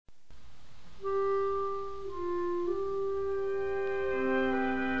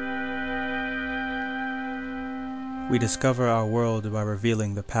We discover our world by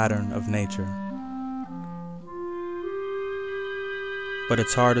revealing the pattern of nature. But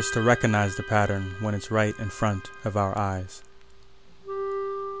it's hardest to recognize the pattern when it's right in front of our eyes,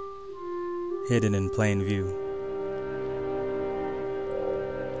 hidden in plain view.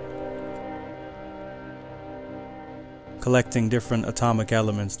 Collecting different atomic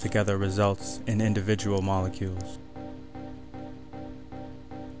elements together results in individual molecules.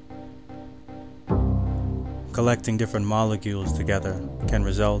 Collecting different molecules together can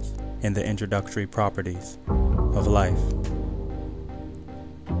result in the introductory properties of life.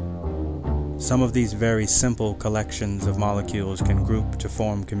 Some of these very simple collections of molecules can group to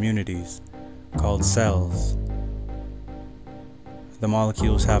form communities called cells. The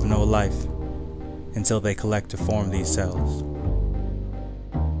molecules have no life until they collect to form these cells.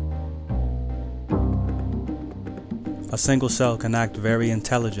 A single cell can act very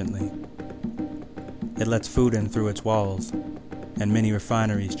intelligently. It lets food in through its walls, and many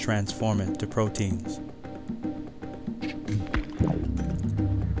refineries transform it to proteins.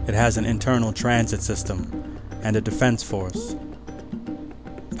 It has an internal transit system and a defense force,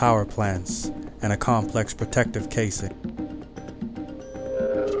 power plants, and a complex protective casing.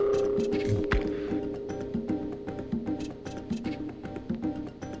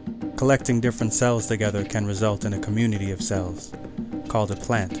 Collecting different cells together can result in a community of cells, called a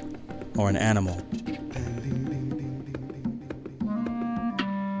plant or an animal.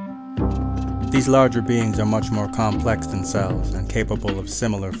 These larger beings are much more complex than cells and capable of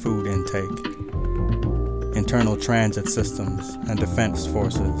similar food intake, internal transit systems and defense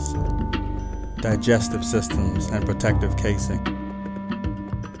forces, digestive systems and protective casing.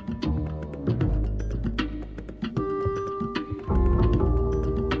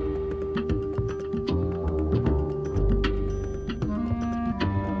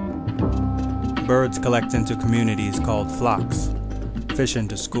 Birds collect into communities called flocks, fish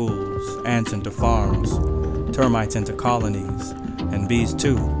into schools, ants into farms, termites into colonies, and bees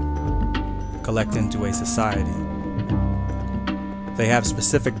too collect into a society. They have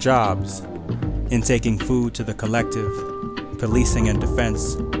specific jobs: intaking food to the collective, policing and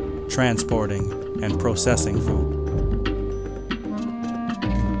defense, transporting and processing food.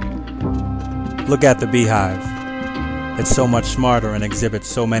 Look at the beehive. It's so much smarter and exhibits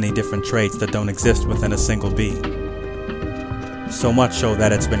so many different traits that don't exist within a single bee. So much so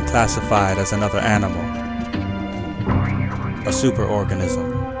that it's been classified as another animal, a superorganism.